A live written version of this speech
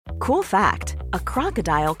Cool fact, a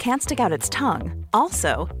crocodile can't stick out its tongue.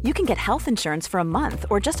 Also, you can get health insurance for a month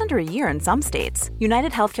or just under a year in some states.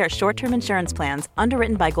 United Healthcare short-term insurance plans,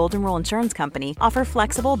 underwritten by Golden Rule Insurance Company, offer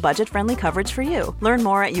flexible, budget-friendly coverage for you. Learn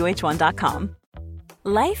more at UH1.com.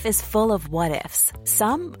 Life is full of what-ifs.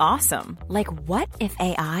 Some awesome, like what if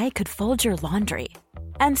AI could fold your laundry?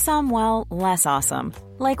 And some, well, less awesome,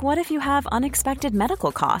 like what if you have unexpected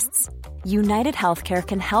medical costs? United Healthcare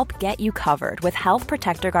can help get you covered with Health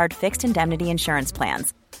Protector Guard fixed indemnity insurance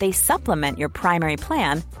plans. They supplement your primary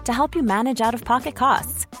plan to help you manage out-of-pocket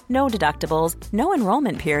costs. No deductibles, no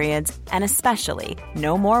enrollment periods, and especially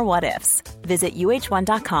no more what-ifs. Visit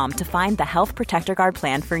UH1.com to find the Health Protector Guard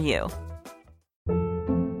plan for you.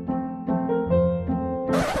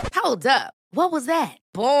 Hold up. What was that?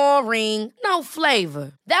 Boring. No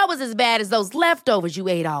flavor. That was as bad as those leftovers you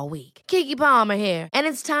ate all week. Keke Palmer here, and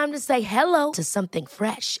it's time to say hello to something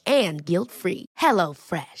fresh and guilt-free. Hello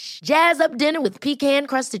Fresh. Jazz up dinner with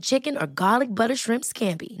pecan-crusted chicken or garlic butter shrimp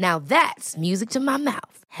scampi. Now that's music to my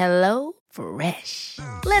mouth. Hello Fresh.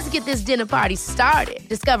 Let's get this dinner party started.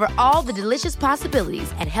 Discover all the delicious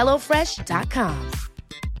possibilities at HelloFresh.com.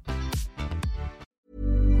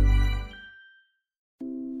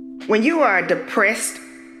 When you are depressed,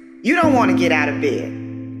 you don't want to get out of bed.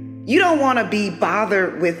 You don't want to be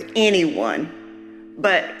bothered with anyone.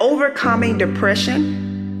 But overcoming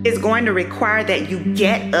depression is going to require that you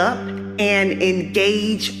get up and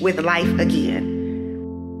engage with life again.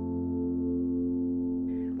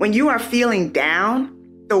 When you are feeling down,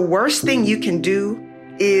 the worst thing you can do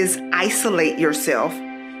is isolate yourself,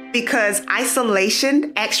 because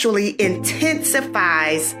isolation actually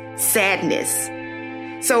intensifies sadness.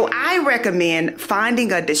 So I recommend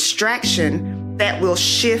finding a distraction that will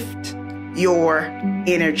shift your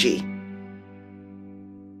energy.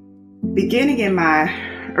 Beginning in my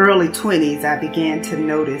early 20s, I began to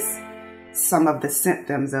notice some of the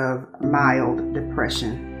symptoms of mild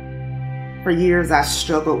depression. For years, I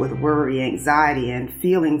struggled with worry, anxiety, and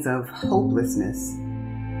feelings of hopelessness.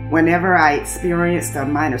 Whenever I experienced a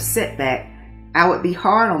minor setback, I would be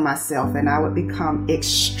hard on myself and I would become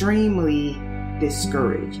extremely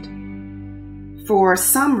discouraged. For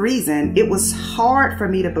some reason, it was hard for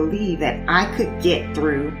me to believe that I could get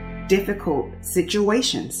through difficult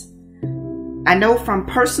situations. I know from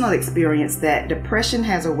personal experience that depression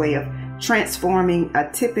has a way of transforming a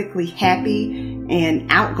typically happy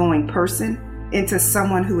and outgoing person into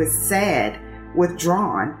someone who is sad,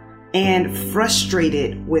 withdrawn, and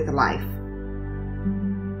frustrated with life.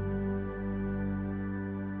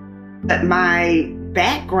 But my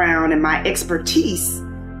background and my expertise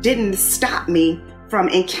didn't stop me from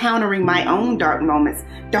encountering my own dark moments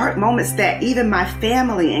that even my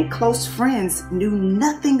family and close friends knew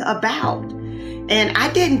nothing about. And I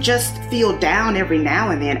didn't just feel down every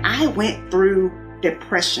now and then. I went through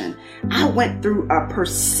depression. I went through a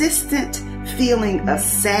persistent feeling of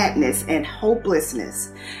sadness and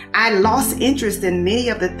hopelessness. I lost interest in many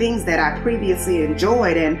of the things that I previously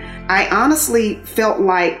enjoyed, and I honestly felt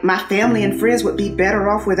like my family and friends would be better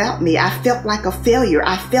off without me. I felt like a failure.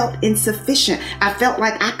 I felt insufficient. I felt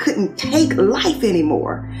like I couldn't take life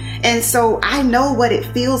anymore. And so I know what it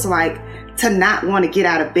feels like to not want to get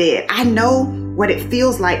out of bed. I know what it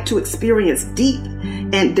feels like to experience deep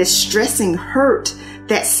and distressing hurt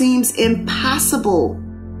that seems impossible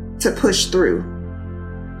to push through.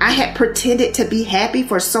 I had pretended to be happy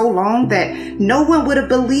for so long that no one would have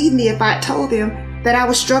believed me if I told them that I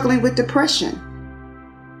was struggling with depression.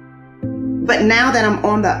 But now that I'm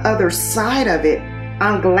on the other side of it,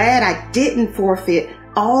 I'm glad I didn't forfeit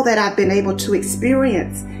all that I've been able to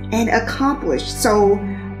experience and accomplish. So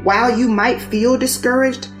while you might feel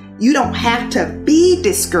discouraged, you don't have to be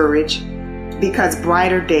discouraged, because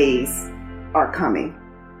brighter days are coming.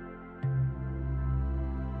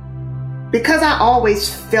 Because I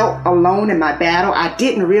always felt alone in my battle, I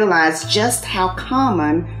didn't realize just how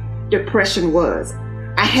common depression was.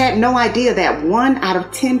 I had no idea that 1 out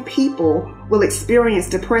of 10 people will experience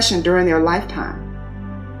depression during their lifetime.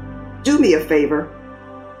 Do me a favor.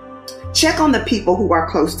 Check on the people who are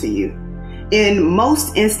close to you. In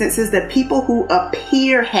most instances, the people who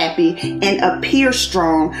appear happy and appear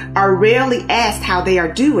strong are rarely asked how they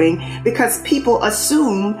are doing, because people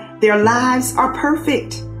assume their lives are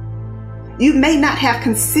perfect. You may not have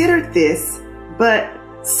considered this, but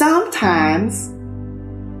sometimes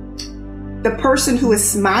the person who is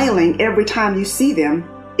smiling every time you see them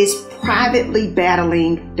is privately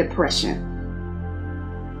battling depression.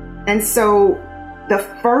 And so the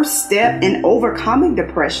first step in overcoming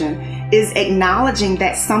depression is acknowledging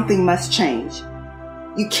that something must change.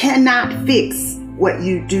 You cannot fix what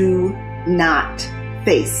you do not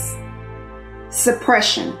face.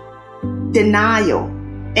 Suppression, denial,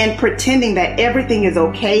 and pretending that everything is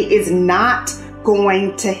okay is not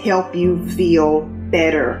going to help you feel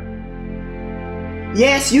better.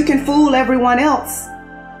 Yes, you can fool everyone else,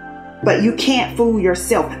 but you can't fool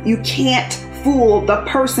yourself. You can't fool the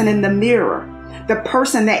person in the mirror, the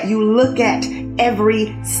person that you look at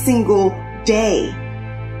every single day.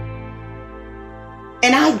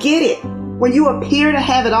 And I get it. When you appear to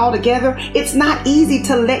have it all together, it's not easy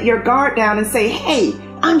to let your guard down and say, hey,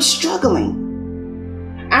 I'm struggling.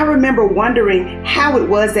 I remember wondering how it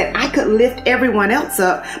was that I could lift everyone else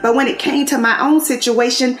up, but when it came to my own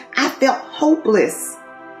situation, I felt hopeless.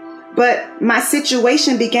 But my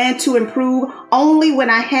situation began to improve only when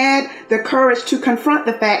I had the courage to confront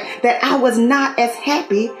the fact that I was not as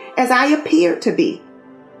happy as I appeared to be.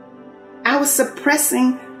 I was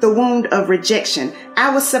suppressing the wound of rejection.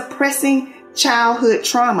 I was suppressing childhood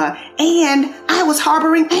trauma, and I was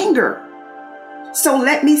harboring anger. So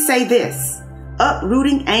let me say this.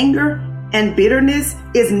 Uprooting anger and bitterness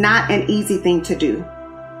is not an easy thing to do.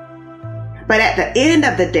 But at the end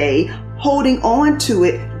of the day, holding on to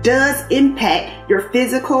it does impact your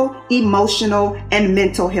physical, emotional, and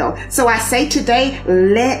mental health. So I say today,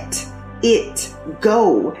 let it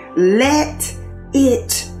go. Let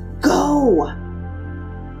it go.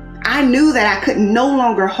 I knew that I could no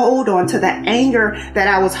longer hold on to the anger that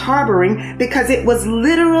I was harboring because it was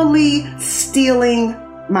literally stealing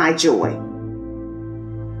my joy.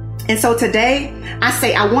 And so today I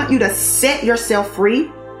say, I want you to set yourself free.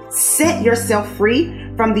 Set yourself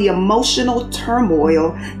free from the emotional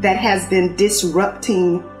turmoil that has been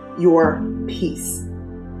disrupting your peace.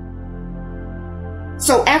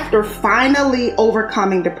 So after finally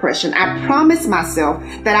overcoming depression, I promised myself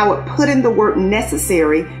that I would put in the work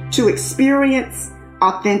necessary to experience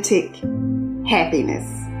authentic happiness.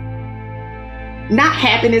 Not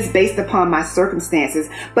happiness based upon my circumstances,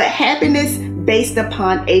 but happiness based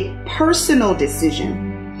upon a personal decision.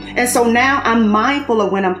 And so now I'm mindful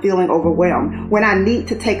of when I'm feeling overwhelmed, when I need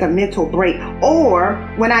to take a mental break, or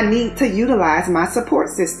when I need to utilize my support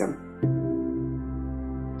system.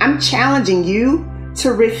 I'm challenging you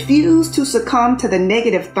to refuse to succumb to the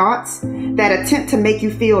negative thoughts that attempt to make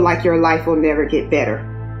you feel like your life will never get better.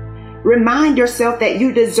 Remind yourself that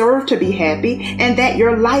you deserve to be happy and that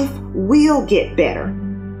your life will get better.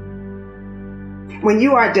 When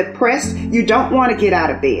you are depressed, you don't want to get out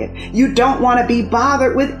of bed. You don't want to be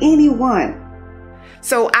bothered with anyone.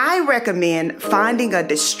 So I recommend finding a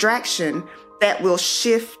distraction that will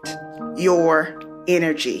shift your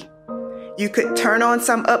energy. You could turn on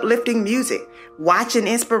some uplifting music, watch an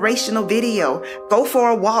inspirational video, go for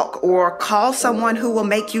a walk, or call someone who will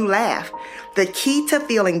make you laugh. The key to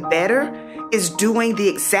feeling better is doing the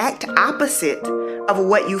exact opposite of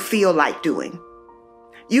what you feel like doing.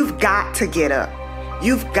 You've got to get up.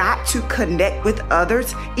 You've got to connect with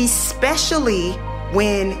others, especially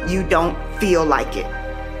when you don't feel like it.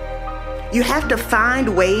 You have to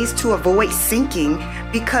find ways to avoid sinking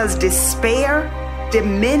because despair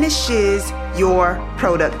diminishes your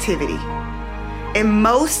productivity. In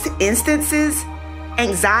most instances,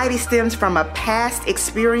 anxiety stems from a past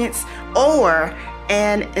experience or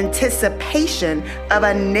an anticipation of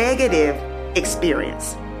a negative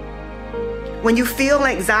experience. When you feel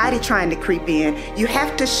anxiety trying to creep in, you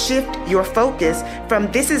have to shift your focus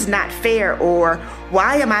from "this is not fair" or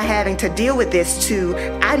 "why am I having to deal with this" to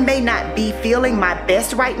 "I may not be feeling my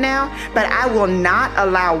best right now, but I will not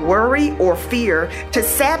allow worry or fear to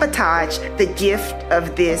sabotage the gift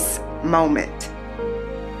of this moment."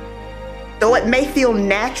 Though it may feel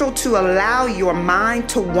natural to allow your mind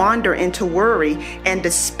to wander into worry and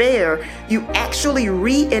despair, you actually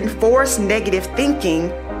reinforce negative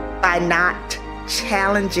thinking by not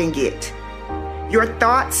challenging it. Your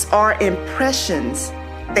thoughts are impressions.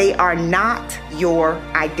 They are not your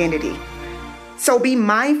identity. So be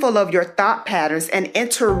mindful of your thought patterns and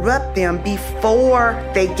interrupt them before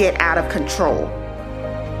they get out of control.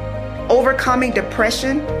 Overcoming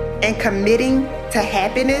depression and committing to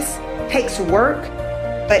happiness takes work,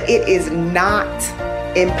 but it is not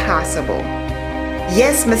impossible.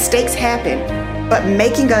 Yes, mistakes happen, but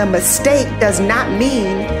making a mistake does not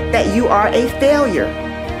mean that you are a failure.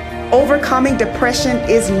 Overcoming depression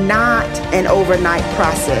is not an overnight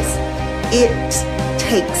process. It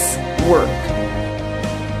takes work.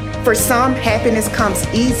 For some, happiness comes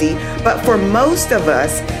easy, but for most of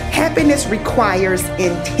us, happiness requires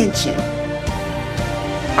intention.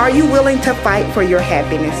 Are you willing to fight for your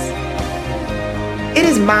happiness? It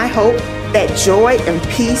is my hope that joy and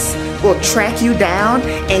peace will track you down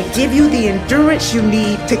and give you the endurance you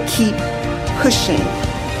need to keep pushing.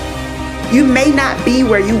 You may not be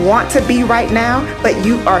where you want to be right now, but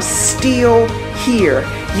you are still here.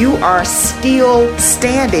 You are still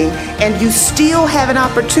standing, and you still have an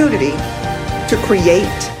opportunity to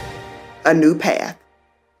create a new path.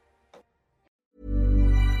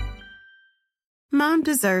 Mom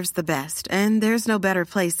deserves the best, and there's no better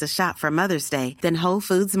place to shop for Mother's Day than Whole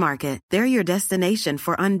Foods Market. They're your destination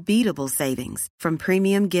for unbeatable savings, from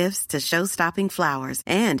premium gifts to show-stopping flowers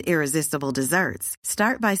and irresistible desserts.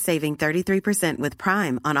 Start by saving 33% with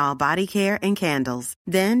Prime on all body care and candles.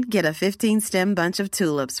 Then get a 15-stem bunch of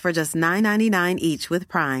tulips for just $9.99 each with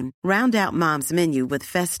Prime. Round out Mom's menu with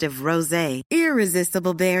festive rosé,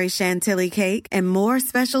 irresistible berry chantilly cake, and more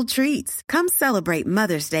special treats. Come celebrate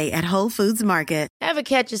Mother's Day at Whole Foods Market. Ever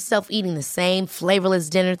catch yourself eating the same flavorless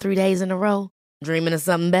dinner 3 days in a row? Dreaming of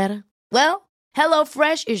something better? Well,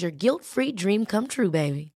 HelloFresh is your guilt-free dream come true,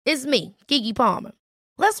 baby. It's me, Keke Palmer.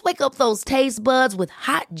 Let's wake up those taste buds with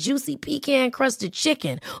hot, juicy pecan-crusted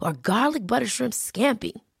chicken or garlic butter shrimp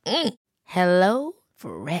scampi.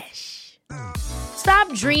 HelloFresh.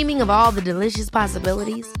 Stop dreaming of all the delicious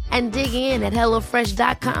possibilities and dig in at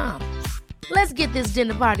HelloFresh.com. Let's get this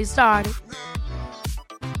dinner party started.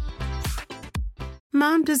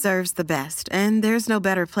 Mom deserves the best, and there's no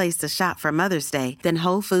better place to shop for Mother's Day than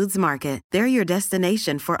Whole Foods Market. They're your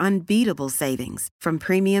destination for unbeatable savings, from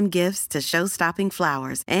premium gifts to show-stopping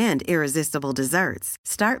flowers and irresistible desserts.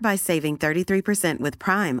 Start by saving 33% with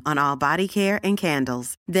Prime on all body care and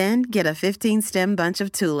candles. Then get a 15-stem bunch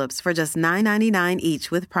of tulips for just $9.99 each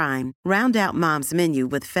with Prime. Round out Mom's menu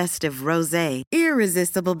with festive rosé,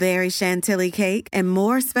 irresistible berry chantilly cake, and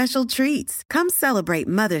more special treats. Come celebrate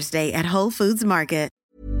Mother's Day at Whole Foods Market.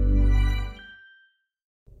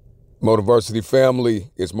 Motiversity family,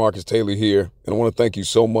 it's Marcus Taylor here, and I want to thank you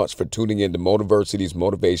so much for tuning in to Motiversity's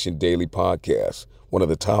Motivation Daily Podcast, one of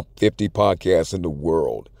the top 50 podcasts in the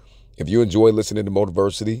world. If you enjoy listening to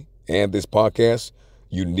Motiversity and this podcast,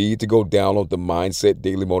 you need to go download the Mindset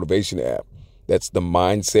Daily Motivation app. That's the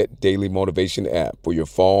Mindset Daily Motivation app for your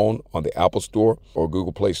phone on the Apple Store or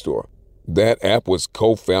Google Play Store. That app was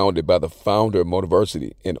co-founded by the founder of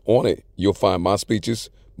Motiversity, and on it, you'll find my speeches,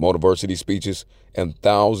 Motiversity speeches, and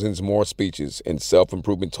thousands more speeches and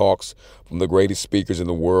self-improvement talks from the greatest speakers in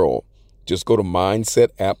the world. Just go to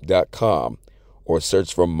mindsetapp.com or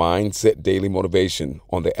search for Mindset Daily Motivation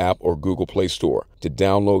on the app or Google Play Store to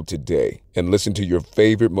download today and listen to your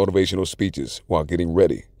favorite motivational speeches while getting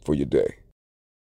ready for your day.